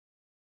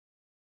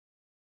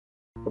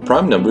A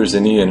prime number is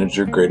any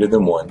integer greater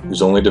than 1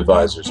 whose only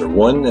divisors are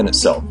 1 and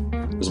itself.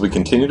 As we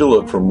continue to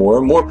look for more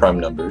and more prime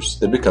numbers,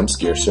 they become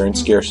scarcer and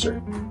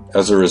scarcer.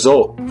 As a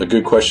result, a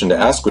good question to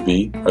ask would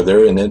be, are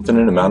there an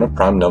infinite amount of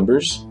prime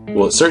numbers?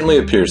 Well, it certainly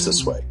appears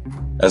this way.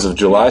 As of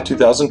July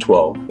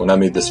 2012, when I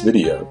made this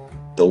video,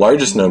 the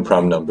largest known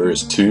prime number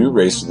is 2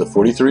 raised to the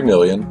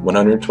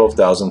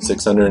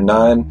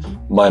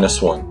 43,112,609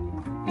 minus 1.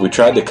 If we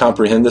tried to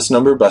comprehend this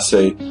number by,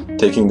 say,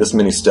 taking this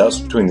many steps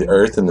between the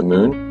Earth and the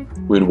Moon,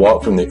 we would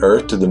walk from the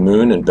Earth to the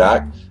Moon and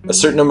back a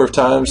certain number of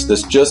times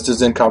that's just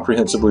as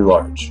incomprehensibly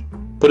large.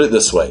 Put it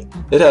this way,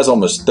 it has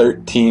almost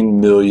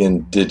 13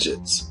 million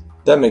digits.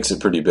 That makes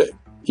it pretty big.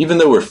 Even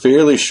though we're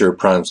fairly sure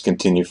primes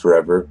continue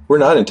forever, we're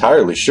not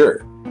entirely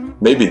sure.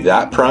 Maybe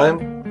that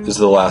prime is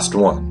the last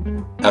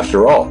one.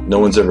 After all, no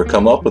one's ever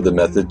come up with a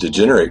method to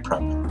generate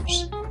prime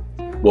numbers.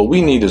 What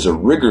we need is a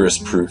rigorous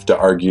proof to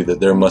argue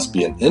that there must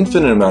be an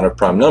infinite amount of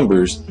prime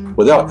numbers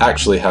without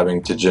actually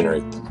having to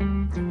generate them.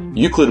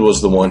 Euclid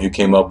was the one who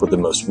came up with the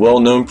most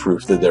well-known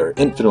proof that there are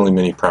infinitely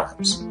many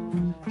primes.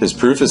 His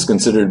proof is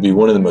considered to be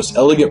one of the most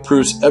elegant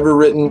proofs ever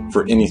written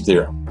for any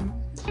theorem.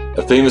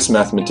 A famous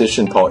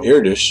mathematician, Paul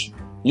Erdős,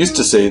 used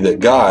to say that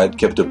God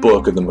kept a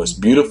book of the most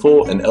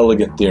beautiful and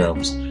elegant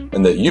theorems,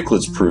 and that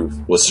Euclid's proof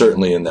was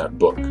certainly in that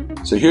book.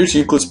 So here's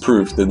Euclid's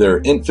proof that there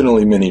are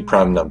infinitely many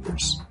prime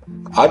numbers.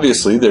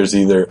 Obviously, there's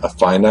either a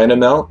finite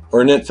amount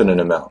or an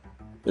infinite amount.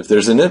 If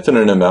there's an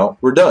infinite amount,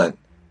 we're done.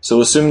 So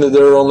assume that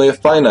there are only a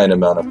finite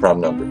amount of prime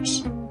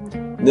numbers.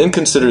 Then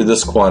consider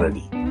this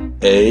quantity.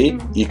 A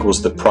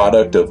equals the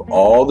product of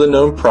all the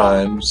known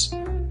primes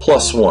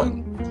plus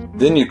 1.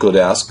 Then Euclid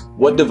asks,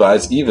 what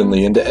divides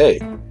evenly into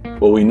A?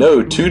 Well, we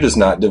know 2 does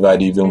not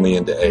divide evenly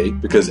into A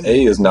because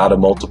A is not a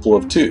multiple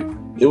of 2.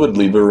 It would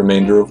leave a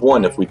remainder of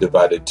 1 if we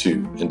divided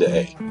 2 into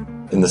A.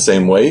 In the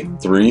same way,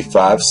 3,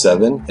 5,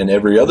 7, and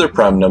every other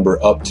prime number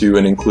up to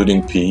and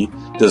including P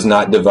does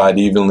not divide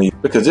evenly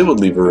because it would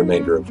leave a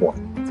remainder of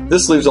 1.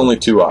 This leaves only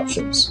 2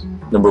 options.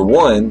 Number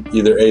 1,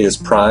 either A is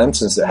prime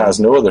since it has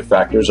no other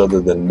factors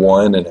other than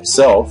 1 and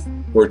itself,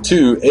 or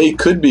 2, A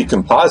could be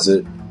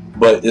composite,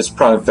 but its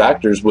prime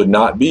factors would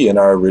not be in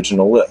our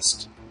original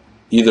list.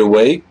 Either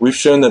way, we've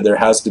shown that there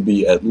has to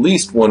be at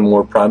least one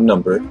more prime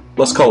number,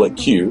 let's call it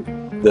Q,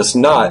 that's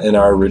not in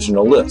our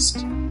original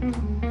list.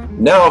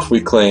 Now if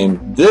we claim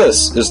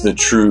this is the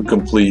true,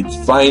 complete,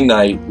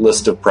 finite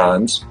list of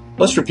primes,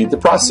 let's repeat the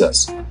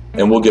process,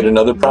 and we'll get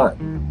another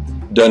prime.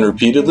 Done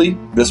repeatedly,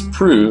 this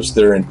proves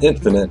there are an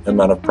infinite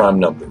amount of prime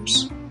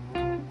numbers.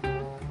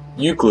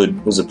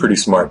 Euclid was a pretty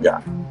smart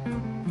guy.